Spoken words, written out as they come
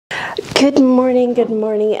Good morning,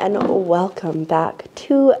 and welcome back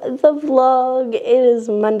to the vlog. It is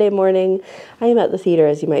Monday morning. I am at the theater,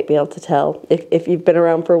 as you might be able to tell. If you've been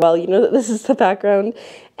around for a while, you know that this is the background.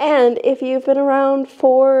 And if you've been around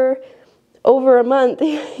for over a month,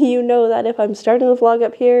 you know that if I'm starting the vlog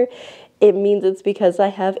up here, it means it's because I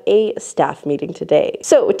have a staff meeting today.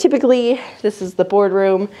 So typically this is the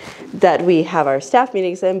boardroom that we have our staff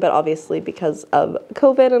meetings in, but obviously because of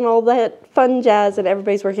COVID and all that fun jazz and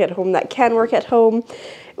everybody's working at home that can work at home,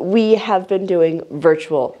 we have been doing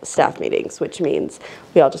virtual staff meetings, which means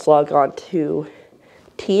we all just log on to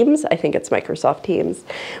Teams. I think it's Microsoft Teams.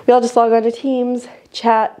 We all just log on to Teams,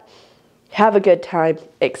 chat, have a good time,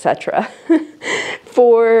 etc.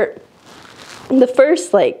 For the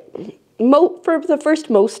first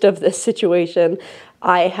most of this situation,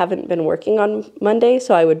 I haven't been working on Monday,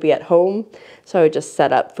 so I would be at home. So I would just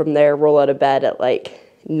set up from there, roll out of bed at like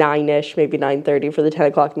 9-ish, maybe 9:30 for the 10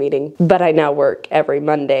 o'clock meeting. But I now work every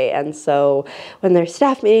Monday, and so when there's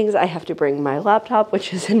staff meetings, I have to bring my laptop,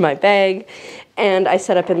 which is in my bag, and I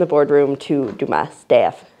set up in the boardroom to do my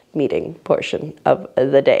staff meeting portion of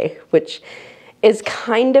the day, which is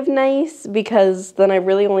kind of nice because then I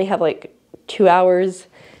really only have like 2 hours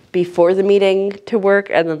before the meeting to work,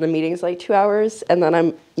 and then the meeting's like 2 hours, and then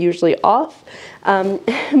I'm usually off.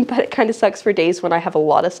 But it kind of sucks for days when I have a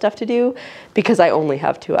lot of stuff to do because I only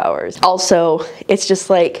have 2 hours. Also, it's just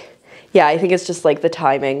like, yeah, I think it's just like the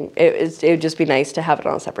timing. It would just be nice to have it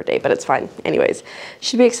on a separate day, but it's fine. Anyways,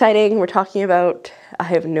 should be exciting. We're talking about, I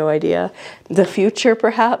have no idea, the future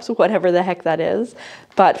perhaps, whatever the heck that is.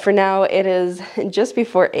 But for now, it is just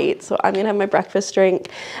before 8, so I'm gonna have my breakfast drink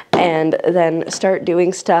and then start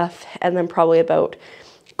doing stuff, and then probably about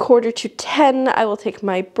 9:45, I will take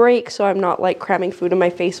my break so I'm not like cramming food in my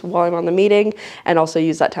face while I'm on the meeting, and also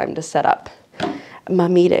use that time to set up my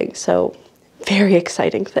meeting. So very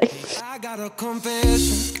exciting things. I got a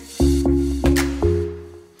confession.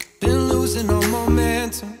 Been losing all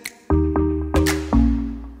momentum.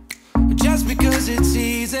 Just because it's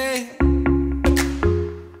easy,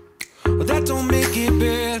 but that don't make it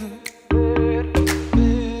better.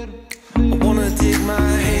 I wanna dig my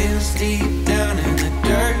hands deep down in the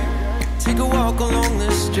dirt. Take a walk along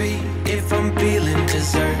the street if I'm feeling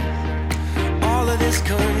dessert. All of this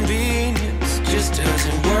convenience just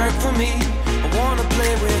doesn't work for me. I wanna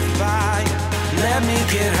play with fire, let me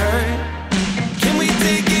get hurt. Can we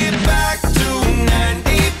take it back to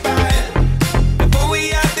 95? Before we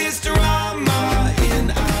had this drama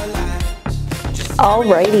in our lives.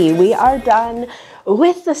 Alrighty, we are done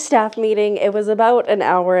with the staff meeting. It was about an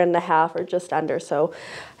hour and a half or just under, so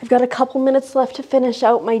I've got a couple minutes left to finish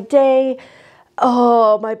out my day.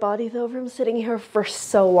 Oh, my body though from sitting here for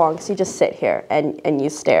so long. So you just sit here and you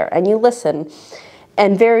stare and you listen.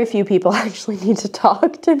 And very few people actually need to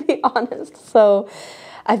talk, to be honest. So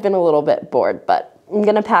I've been a little bit bored, but I'm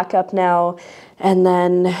gonna pack up now and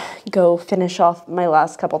then go finish off my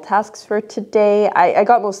last couple tasks for today. I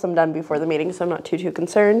got most of them done before the meeting, so I'm not too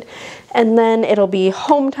concerned. And then it'll be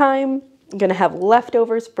home time. I'm gonna have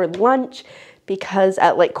leftovers for lunch because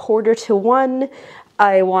at like 1:45,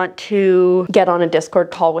 I want to get on a Discord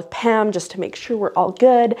call with Pam just to make sure we're all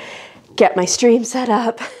good, get my stream set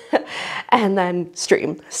up, and then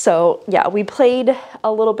stream. So yeah, we played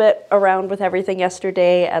a little bit around with everything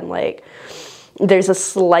yesterday, and like there's a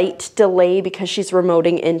slight delay because she's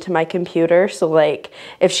remoting into my computer. So like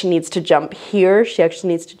if she needs to jump here, she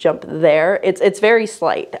actually needs to jump there. It's very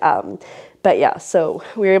slight. But yeah, so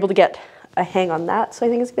we were able to get a hang on that. So I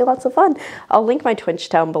think it's gonna be lots of fun. I'll link my Twitch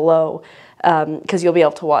down below because you'll be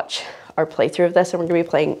able to watch our playthrough of this, and we're gonna be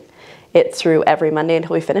playing it through every Monday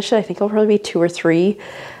until we finish it. I think it'll probably be 2 or 3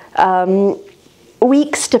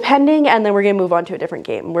 weeks depending, and then we're gonna move on to a different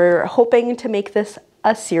game. We're hoping to make this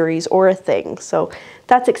a series or a thing, so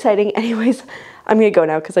that's exciting. Anyways, I'm gonna go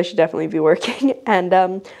now because I should definitely be working, and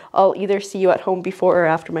I'll either see you at home before or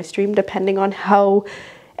after my stream depending on how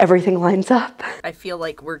everything lines up. I feel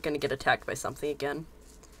like we're gonna get attacked by something again.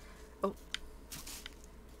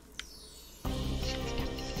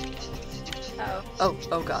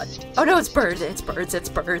 Oh god. Oh no, it's birds, it's birds, it's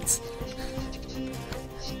birds.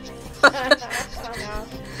 Oh no.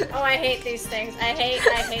 Oh, I hate these things. I hate.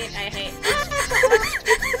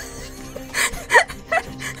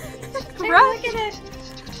 Right. Look at it.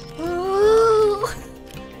 Oh,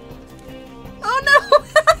 oh no.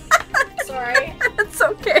 Sorry. It's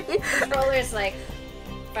okay. The controller's like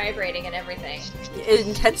vibrating and everything.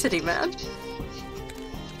 Intensity, man.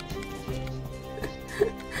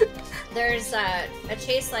 There's a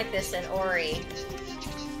chase like this in Ori.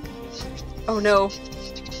 Oh no.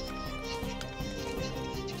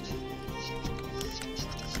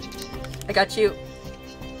 I got you.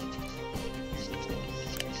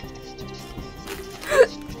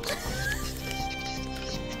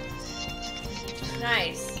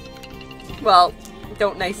 Nice. Well,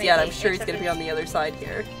 don't nice yet. I'm sure he's gonna be on the other side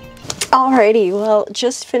here. Alrighty, well,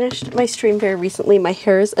 just finished my stream very recently. My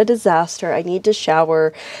hair is a disaster. I need to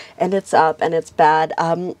shower, and it's up, and it's bad.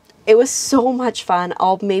 It was so much fun.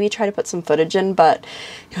 I'll maybe try to put some footage in, but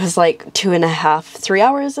it was like 2.5, 3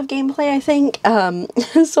 hours of gameplay, I think.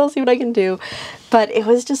 So I'll see what I can do. But it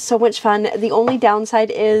was just so much fun. The only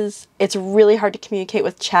downside is it's really hard to communicate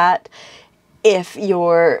with chat if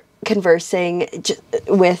you're conversing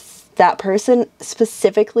with that person,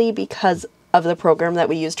 specifically because of the program that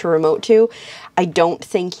we use to remote to. I don't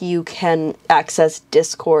think you can access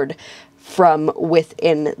Discord from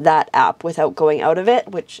within that app without going out of it,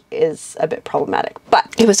 which is a bit problematic, but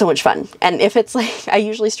it was so much fun. And if it's like, I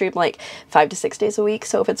usually stream like 5 to 6 days a week,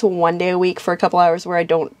 so if it's 1 day a week for a couple hours where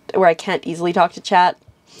I can't easily talk to chat,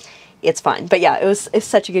 it's fine. But yeah, it's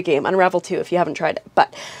such a good game. Unravel 2 if you haven't tried it.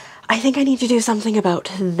 But I think I need to do something about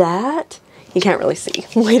that. You can't really see.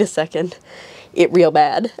 Wait a second. It real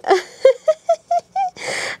bad.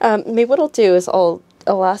 Maybe what I'll do is I'll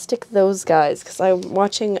elastic those guys, because I'm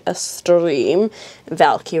watching a stream,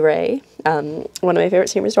 Valkyrie, one of my favorite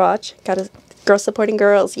streamers to watch. Got a girl supporting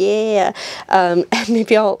girls, yeah. And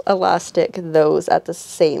maybe I'll elastic those at the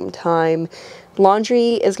same time.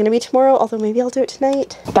 Laundry is going to be tomorrow, although maybe I'll do it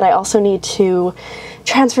tonight. But I also need to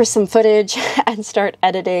transfer some footage and start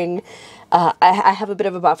editing. I have a bit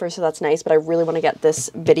of a buffer, so that's nice, but I really want to get this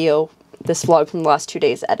video, this vlog from the last 2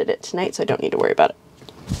 days edited tonight, so I don't need to worry about it.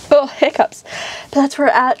 Oh, hiccups. But that's where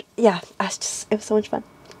we're at. Yeah, it was so much fun.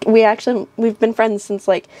 We've been friends since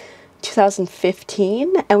like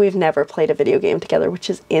 2015, and we've never played a video game together, which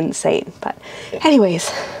is insane. But anyways,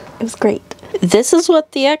 it was great. This is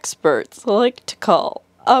what the experts like to call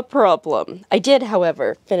a problem. I did,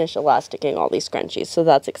 however, finish elasticing all these scrunchies, so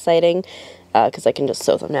that's exciting, because I can just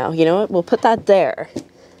sew them now. You know what? We'll put that there,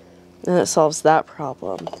 and that solves that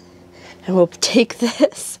problem. And we'll take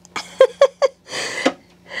this,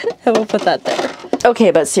 and we'll put that there.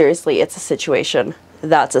 Okay, but seriously, it's a situation.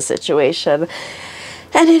 That's a situation.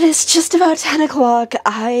 And it is just about 10 o'clock.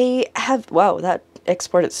 Wow, that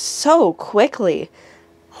exported so quickly.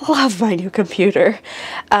 Love my new computer.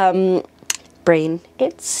 Brain,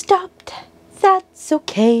 it stopped. That's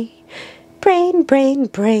okay. Brain,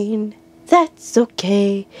 that's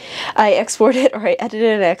okay. I edited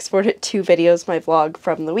and exported 2 videos, my vlog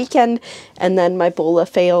from the weekend, and then my Bola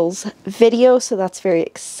Fails video, so that's very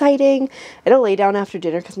exciting. I had to lay down after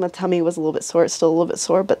dinner because my tummy was a little bit sore. It's still a little bit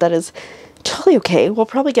sore, but that is totally okay. We'll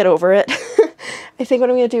probably get over it. I think what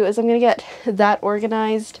I'm going to do is I'm going to get that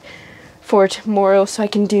organized for tomorrow so I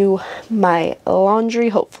can do my laundry,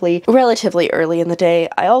 hopefully relatively early in the day.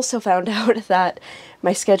 I also found out that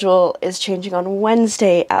my schedule is changing on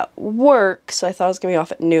Wednesday at work, so I thought I was going to be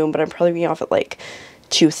off at noon, but I'm probably being off at like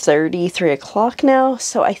 2:30, 3 o'clock now.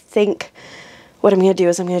 So I think what I'm going to do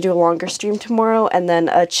is I'm going to do a longer stream tomorrow and then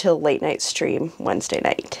a chill late night stream Wednesday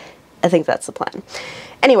night. I think that's the plan.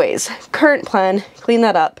 Anyways, current plan, clean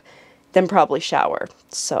that up, then probably shower.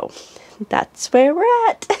 So that's where we're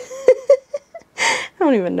at. I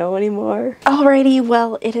don't even know anymore. Alrighty,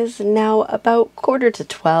 well, it is now about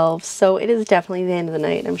 11:45, so it is definitely the end of the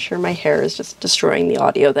night. I'm sure my hair is just destroying the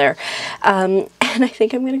audio there. And I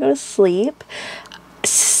think I'm gonna go to sleep.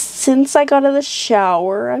 Since I got out of the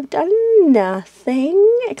shower, I've done nothing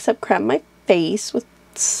except cram my face with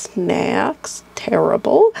snacks.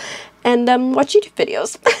 Terrible. And watch YouTube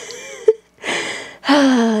videos.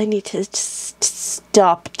 I need to just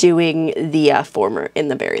stop doing the former in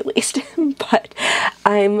the very least. But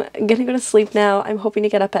I'm gonna go to sleep now. I'm hoping to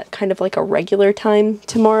get up at kind of like a regular time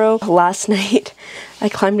tomorrow. Last night I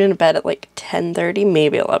climbed into bed at like 10:30,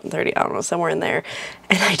 maybe 11:30, I don't know, somewhere in there,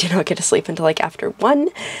 and I did not get to sleep until like after 1,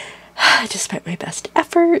 despite my best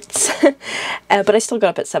efforts. But I still got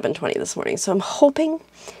up at 7:20 this morning, so I'm hoping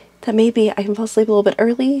that maybe I can fall asleep a little bit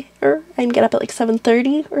early, or I can get up at like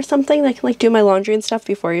 7:30 or something. I can like do my laundry and stuff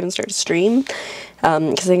before I even start to stream.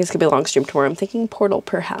 Because I think it's gonna be a long stream tomorrow. I'm thinking Portal,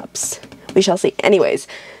 perhaps. We shall see. Anyways,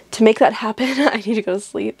 to make that happen, I need to go to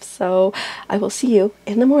sleep. So I will see you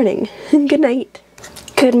in the morning. Good night.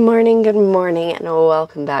 Good morning, and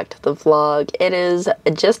welcome back to the vlog. It is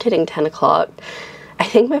just hitting 10 o'clock. I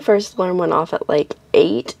think my first alarm went off at like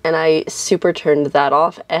 8, and I super turned that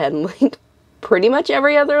off, and like pretty much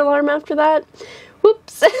every other alarm after that.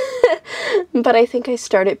 Whoops. But I think I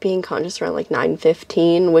started being conscious around like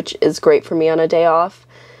 9:15, which is great for me on a day off.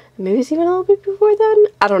 Maybe it's even a little bit before then.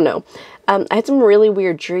 I don't know. I had some really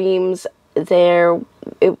weird dreams. There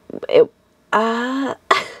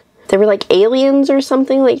there were like aliens or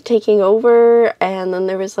something like taking over, and then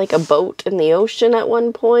there was like a boat in the ocean at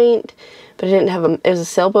one point, but it didn't have it was a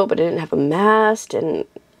sailboat, but it didn't have a mast, and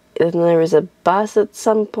then there was a bus at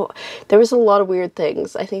some point. There was a lot of weird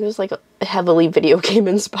things. I think it was like heavily video game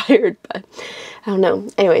inspired, but I don't know.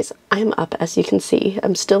 Anyways, I'm up, as you can see.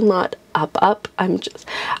 I'm still not up. I'm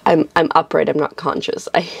upright. I'm not conscious.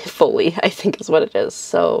 I think is what it is.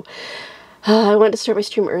 So I went to start my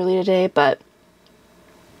stream early today, but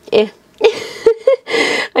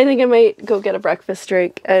I think I might go get a breakfast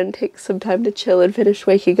drink and take some time to chill and finish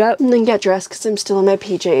waking up, and then get dressed because I'm still in my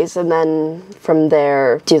PJs, and then from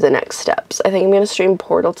there do the next steps. I think I'm going to stream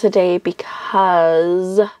Portal today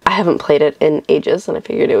because I haven't played it in ages, and I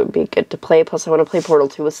figured it would be good to play. Plus I want to play Portal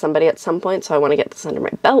 2 with somebody at some point, so I want to get this under my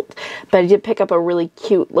belt. But I did pick up a really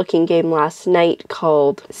cute looking game last night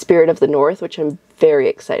called Spirit of the North, which I'm very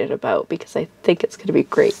excited about because I think it's going to be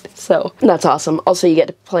great. So that's awesome. Also, you get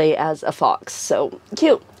to play as a fox, so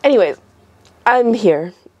cute. Anyways, I'm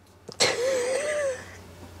here.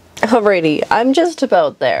 Alrighty, I'm just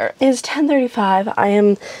about there. It's 10:35. I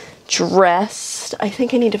am dressed. I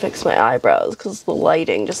think I need to fix my eyebrows because the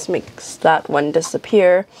lighting just makes that one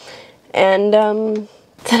disappear. And then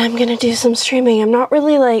I'm gonna do some streaming. I'm not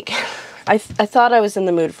really like, I thought I was in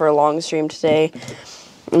the mood for a long stream today,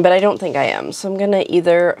 but I don't think I am. So I'm gonna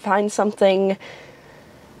either find something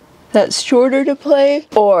that's shorter to play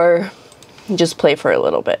or just play for a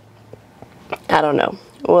little bit. I don't know.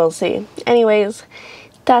 We'll see. Anyways,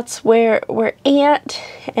 that's where we're at,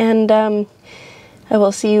 and I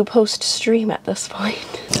will see you post-stream at this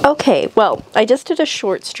point. Okay, well, I just did a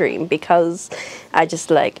short stream because I just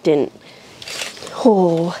like didn't...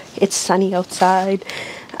 Oh, it's sunny outside.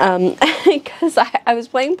 Because I was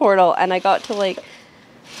playing Portal and I got to like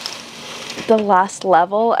the last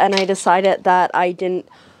level, and I decided that I didn't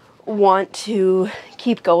want to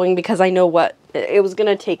keep going because I know what it was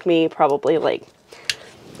gonna take me. Probably like,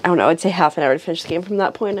 I don't know, I'd say half an hour to finish the game from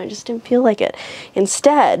that point. I just didn't feel like it.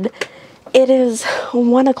 Instead, it is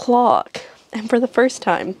 1 o'clock, and for the first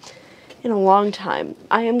time in a long time,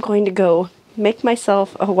 I am going to go make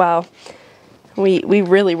myself, oh wow, we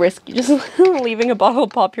really risk just leaving a bottle of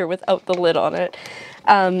pop here without the lid on it.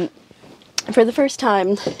 For the first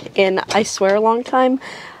time in, I swear, a long time,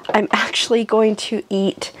 I'm actually going to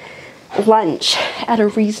eat lunch at a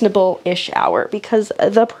reasonable-ish hour, because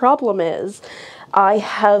the problem is I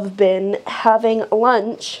have been having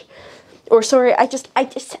lunch, or sorry, I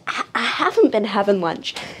haven't been having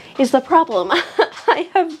lunch is the problem. I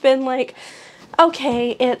have been like,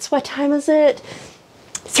 okay, it's, what time is it?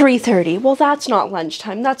 3:30. Well, that's not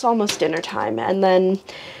lunchtime, that's almost dinner time. And then,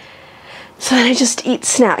 so then I just eat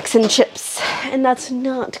snacks and chips, and that's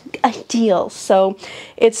not ideal. So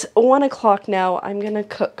it's 1 o'clock now. I'm gonna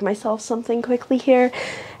cook myself something quickly here,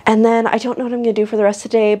 and then I don't know what I'm gonna do for the rest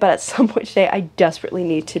of the day, but at some point today I desperately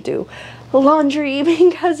need to do laundry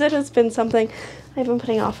because it has been something I've been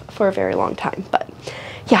putting off for a very long time. But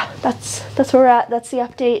yeah, that's where we're at. That's the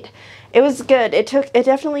update. It was good.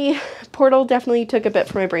 Portal definitely took a bit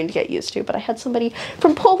for my brain to get used to, but I had somebody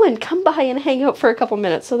from Poland come by and hang out for a couple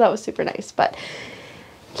minutes, so that was super nice. But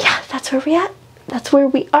yeah, that's where we at. That's where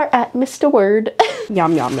we are at, Mr. Word.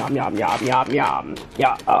 Yum, yum, yum, yum, yum, yum, yum,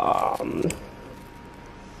 yum.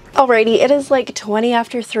 Alrighty, it is like 20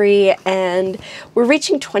 after 3, and we're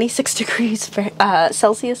reaching 26 degrees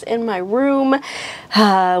Celsius in my room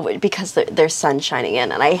because there's sun shining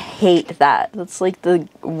in, and I hate that. That's like the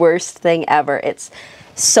worst thing ever. It's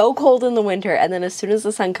so cold in the winter, and then as soon as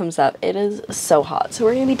the sun comes up, it is so hot. So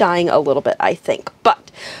we're going to be dying a little bit, I think.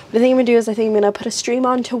 But what I think I'm going to do is I think I'm going to put a stream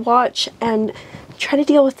on to watch and try to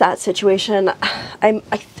deal with that situation. I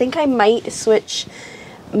think I might switch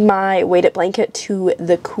my weighted blanket to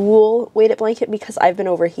the cool weighted blanket because I've been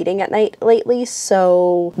overheating at night lately.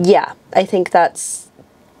 So yeah, I think that's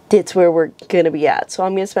where we're gonna be at. So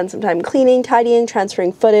I'm gonna spend some time cleaning, tidying,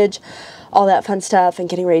 transferring footage, all that fun stuff, and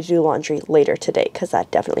getting ready to do laundry later today because that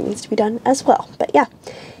definitely needs to be done as well. But yeah,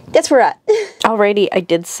 that's where we're at. Alrighty, I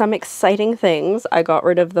did some exciting things. I got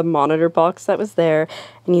rid of the monitor box that was there,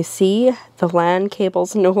 and you see the LAN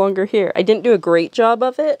cable's no longer here. I didn't do a great job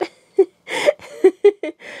of it.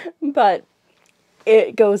 But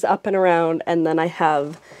it goes up and around, and then I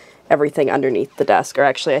have everything underneath the desk, or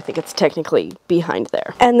actually I think it's technically behind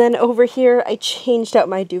there. And then over here I changed out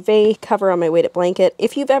my duvet cover on my weighted blanket.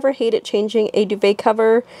 If you've ever hated changing a duvet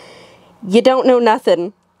cover, you don't know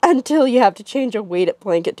nothing until you have to change a weighted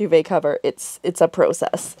blanket duvet cover. It's a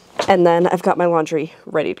process. And then I've got my laundry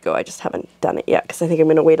ready to go. I just haven't done it yet because I think I'm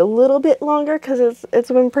gonna wait a little bit longer because it's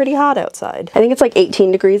been pretty hot outside. I think it's like 18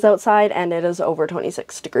 degrees outside and it is over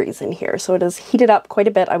 26 degrees in here. So it has heated up quite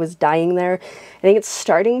a bit. I was dying there. I think it's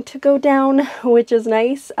starting to go down, which is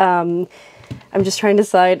nice. I'm just trying to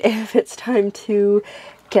decide if it's time to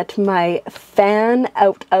get my fan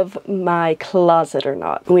out of my closet or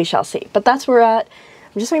not. We shall see. But that's where we're at.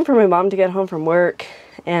 I'm just waiting for my mom to get home from work,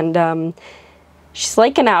 and she's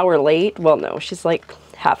like an hour late. Well, no, she's like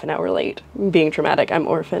half an hour late. I'm being dramatic. I'm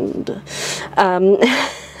orphaned.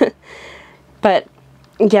 But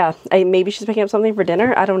yeah, maybe she's picking up something for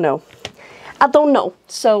dinner. I don't know. I don't know.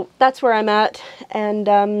 So that's where I'm at, and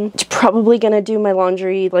probably gonna do my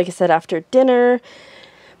laundry, like I said, after dinner.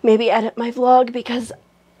 Maybe edit my vlog because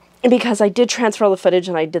I did transfer all the footage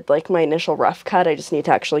and I did like my initial rough cut. I just need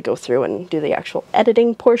to actually go through and do the actual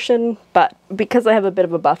editing portion. But because I have a bit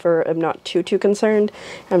of a buffer, I'm not too concerned.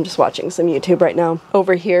 I'm just watching some YouTube right now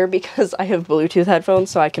over here because I have Bluetooth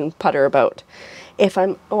headphones, so I can putter about if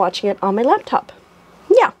I'm watching it on my laptop.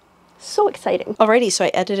 Yeah, so exciting. Alrighty, so I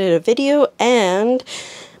edited a video and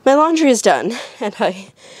my laundry is done. And I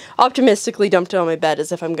optimistically dumped it on my bed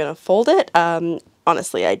as if I'm gonna fold it.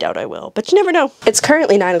 Honestly, I doubt I will, but you never know. It's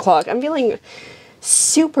currently 9 o'clock. I'm feeling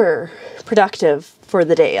super productive for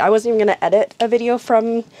the day. I wasn't even gonna edit a video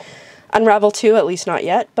from Unravel 2, at least not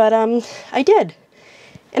yet, but I did.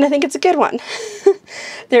 And I think it's a good one.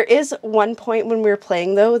 There is one point when we were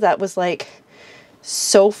playing though that was like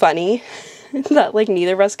so funny that like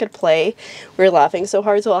neither of us could play. We were laughing so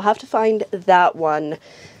hard, so I'll have to find that one,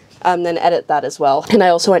 then edit that as well. And I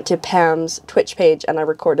also went to Pam's Twitch page and I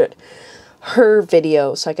recorded her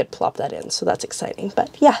video so I could plop that in, so that's exciting.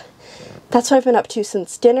 But yeah, that's what I've been up to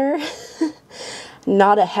since dinner.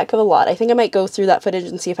 Not a heck of a lot. I think I might go through that footage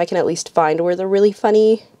and see if I can at least find where the really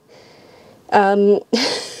funny part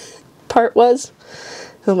was.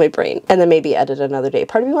 Oh, my brain. And then maybe edit another day.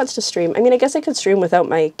 Part of me wants to stream. I mean, I guess I could stream without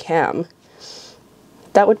my cam.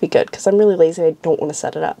 That would be good because I'm really lazy. I don't want to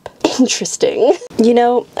set it up. Interesting. You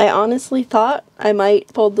know, I honestly thought I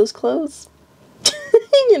might fold those clothes.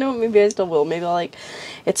 You know, maybe I still will. Maybe I'll like,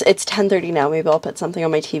 it's 10:30 now. Maybe I'll put something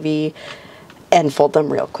on my TV and fold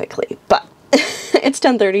them real quickly. But it's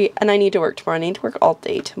 10:30 and I need to work tomorrow. I need to work all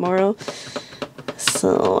day tomorrow.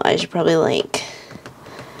 So I should probably like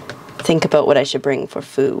think about what I should bring for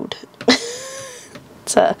food.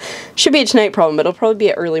 It's should be a tonight problem, but it'll probably be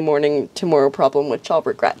an early morning tomorrow problem, which I'll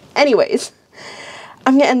regret. Anyways,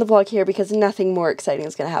 I'm gonna end the vlog here because nothing more exciting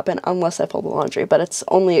is gonna happen unless I fold the laundry, but it's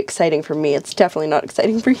only exciting for me. It's definitely not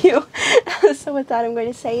exciting for you. So with that, I'm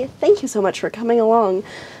going to say thank you so much for coming along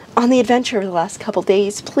on the adventure over the last couple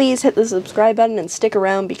days. Please hit the subscribe button and stick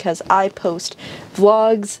around because I post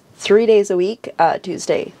vlogs 3 days a week,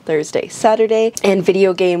 Tuesday, Thursday, Saturday, and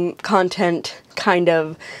video game content kind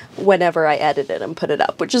of whenever I edit it and put it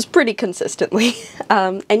up, which is pretty consistently.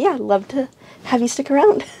 And yeah, I'd love to have you stick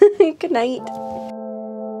around. Good night.